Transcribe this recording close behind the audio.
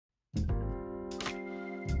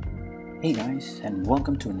Hey guys, and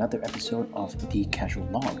welcome to another episode of The Casual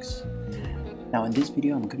Logs. Now in this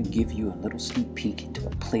video I'm going to give you a little sneak peek into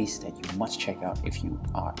a place that you must check out if you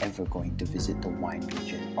are ever going to visit the wine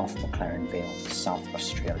region of McLaren Vale, South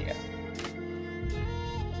Australia.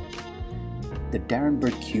 The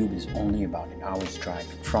D'Arenberg Cube is only about an hour's drive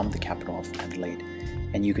from the capital of Adelaide,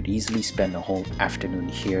 and you could easily spend a whole afternoon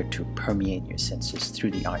here to permeate your senses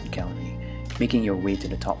through the art gallery, making your way to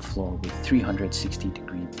the top floor with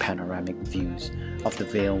 360-degree panoramic views of the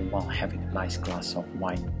Vale while having a nice glass of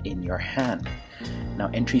wine in your hand. Now,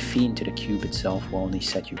 entry fee into the cube itself will only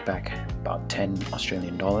set you back about 10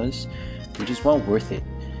 Australian dollars, which is well worth it.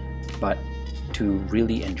 But to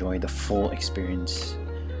really enjoy the full experience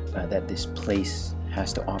that this place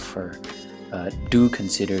has to offer, do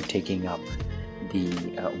consider taking up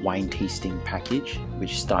the wine tasting package,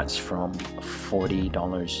 which starts from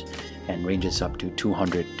 $40 and ranges up to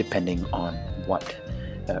 $200 depending on what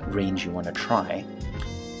range you want to try.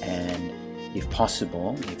 And if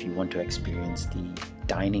possible, if you want to experience the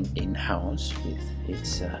dining in-house with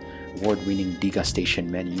its award-winning degustation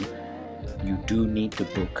menu, you do need to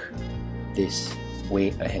book this way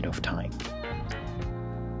ahead of time.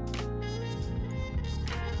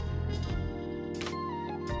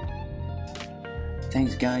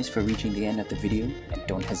 Thanks guys for reaching the end of the video, and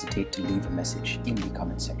don't hesitate to leave a message in the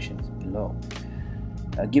comment section below.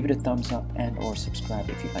 Give it a thumbs up and or subscribe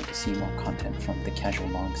if you'd like to see more content from the Casual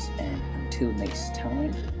Logs, and until next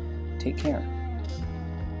time, take care.